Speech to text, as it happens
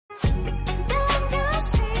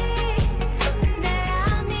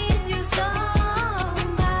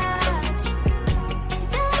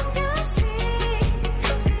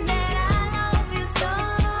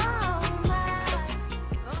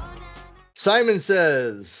Simon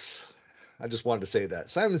says, I just wanted to say that.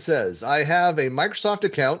 Simon says, I have a Microsoft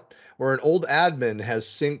account where an old admin has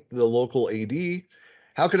synced the local AD.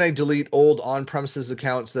 How can I delete old on-premises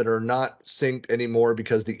accounts that are not synced anymore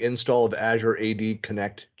because the install of Azure AD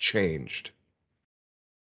Connect changed?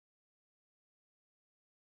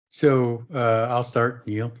 So I'll start,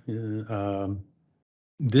 Neil.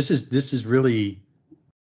 This is really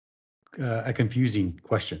a confusing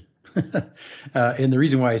question. And the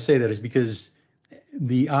reason why I say that is because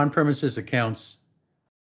the on-premises accounts,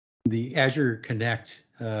 the Azure Connect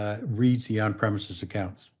reads the on-premises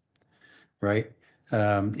accounts, right?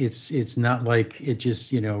 It's not like it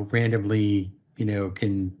just, randomly,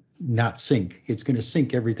 can not sync. It's going to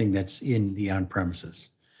sync everything that's in the on-premises.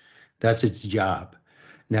 That's its job.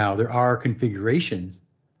 Now, there are configuration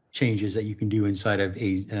changes that you can do inside of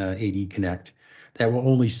AD Connect that will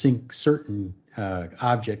only sync certain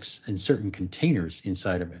objects and certain containers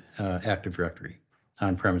inside of Active Directory,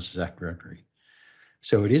 on-premises Active Directory.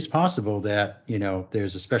 So it is possible that,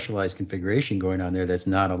 there's a specialized configuration going on there that's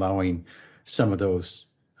not allowing some of those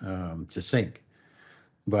to sync.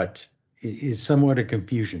 But it's somewhat a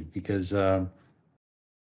confusion because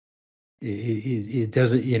it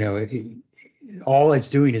doesn't, all it's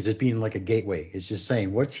doing is it being like a gateway. It's just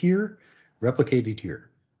saying what's here, replicate it here.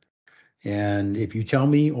 And if you tell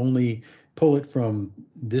me only pull it from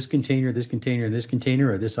this container, and this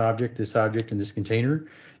container, or this object, and this container,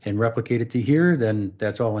 and replicate it to here, then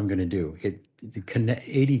that's all I'm going to do.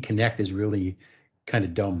 AD Connect is really kind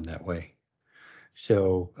of dumb that way.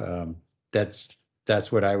 So that's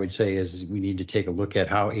what I would say is we need to take a look at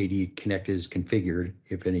how AD Connect is configured,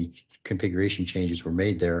 if any configuration changes were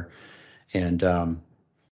made there. And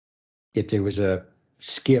if there was a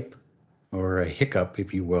skip or a hiccup,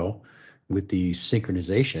 if you will, with the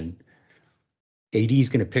synchronization, AD is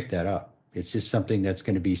going to pick that up. It's just something that's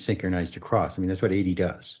going to be synchronized across. I mean, that's what AD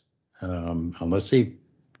does. Unless they've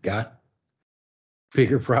got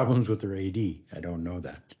bigger problems with their AD. I don't know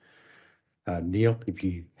that. Neil, if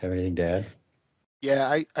you have anything to add.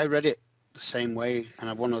 Yeah, I read it the same way.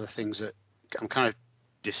 And one of the things that I'm kind of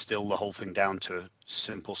distill the whole thing down to a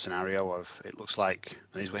simple scenario of, it looks like,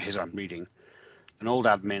 and here's what I'm reading, an old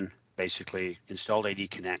admin basically installed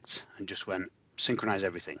AD Connect and just went synchronize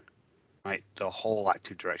everything, right? The whole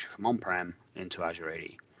Active Directory from on-prem into Azure AD.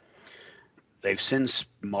 They've since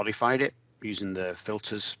modified it using the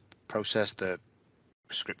filters process, the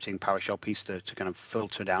scripting PowerShell piece to kind of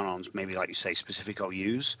filter down on maybe, like you say, specific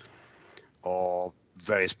OUs or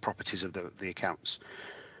various properties of the accounts.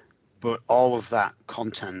 But all of that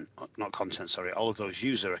all of those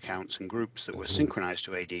user accounts and groups that were synchronized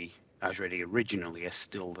to Azure AD originally are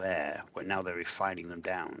still there, but now they're refining them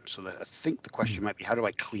down. So I think the question might be, how do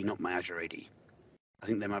I clean up my Azure AD? I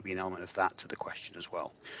think there might be an element of that to the question as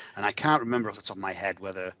well. And I can't remember off the top of my head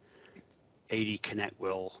whether AD Connect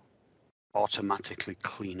will automatically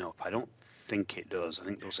clean up. I don't think it does. I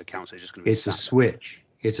think those accounts are just going to be It's a switch.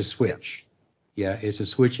 It's a switch. Yeah, it's a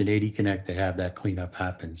switch in AD Connect to have that cleanup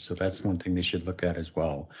happen. So that's one thing they should look at as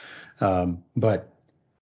well. But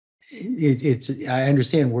I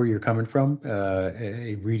understand where you're coming from,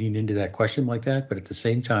 reading into that question like that. But at the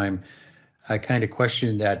same time, I kind of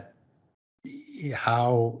question that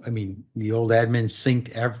how, I mean, the old admin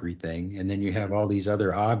synced everything, and then you have all these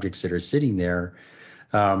other objects that are sitting there.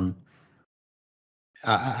 I'm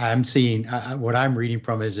seeing what I'm reading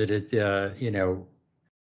from is that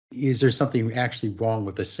is there something actually wrong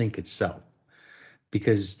with the sync itself?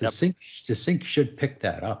 Because the sync should pick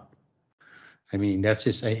that up. I mean, that's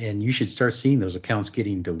just, and you should start seeing those accounts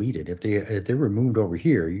getting deleted. If they're removed over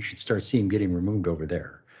here, you should start seeing them getting removed over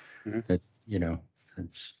there. Mm-hmm.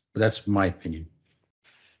 That's my opinion.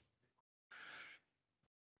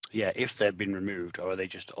 Yeah, if they've been removed, or are they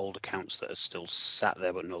just old accounts that are still sat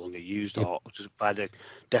there but no longer used, or just by the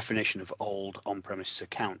definition of old on-premises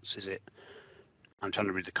accounts, is it? I'm trying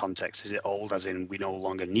to read the context. Is it old as in we no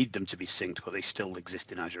longer need them to be synced, but they still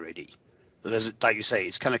exist in Azure AD? There's, like you say,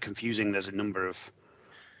 it's kind of confusing. There's a number of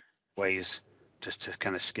ways just to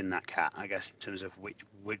kind of skin that cat, I guess, in terms of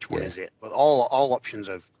which one is it. But all options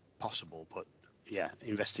are possible. But yeah,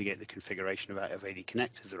 investigate the configuration of AD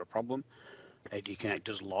Connect. Is there a problem? AD Connect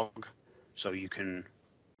does log, so you can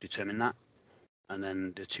determine that. And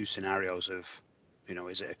then the two scenarios of,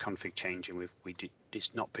 is it a config change and it's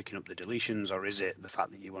not picking up the deletions, or is it the fact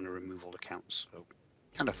that you want to remove all accounts? So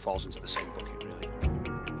it kind of falls into the same bucket, really.